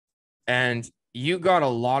And you got a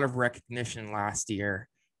lot of recognition last year.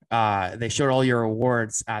 They showed all your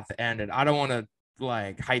awards at the end, and I don't want to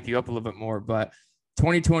like hype you up a little bit more, but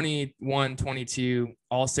 2021-22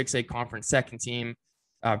 all 6A conference second team,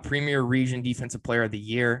 Premier Region Defensive Player of the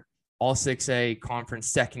Year, all 6A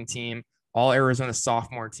conference second team, all Arizona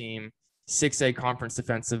sophomore team, 6A conference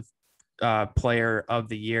defensive player of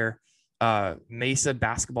the year, Mesa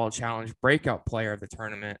Basketball Challenge breakout player of the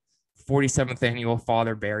tournament, 47th annual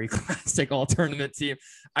Father Barry Classic all tournament team.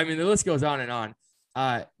 I mean, the list goes on and on.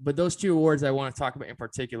 But those two awards I want to talk about in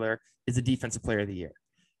particular is the defensive player of the year.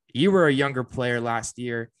 You were a younger player last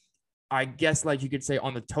year. I guess, like you could say,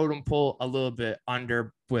 on the totem pole, a little bit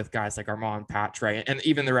under with guys like Armand Patch, right? And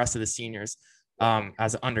even the rest of the seniors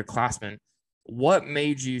as an underclassman. What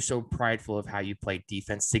made you so prideful of how you played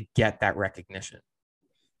defense to get that recognition?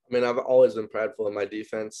 I mean, I've always been prideful in my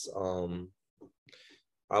defense. I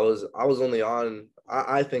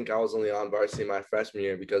think I was only on varsity my freshman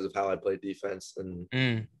year because of how I played defense.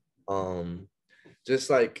 And just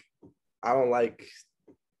like, I don't like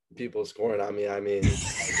people scoring on me. I mean,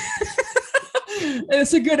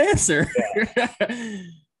 it's a good answer. Yeah.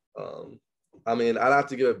 I mean, I'd have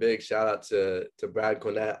to give a big shout out to Brad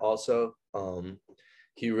Quinnett also.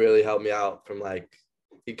 He really helped me out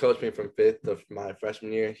he coached me from 5th of my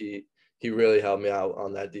freshman year. He really helped me out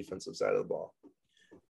on that defensive side of the ball.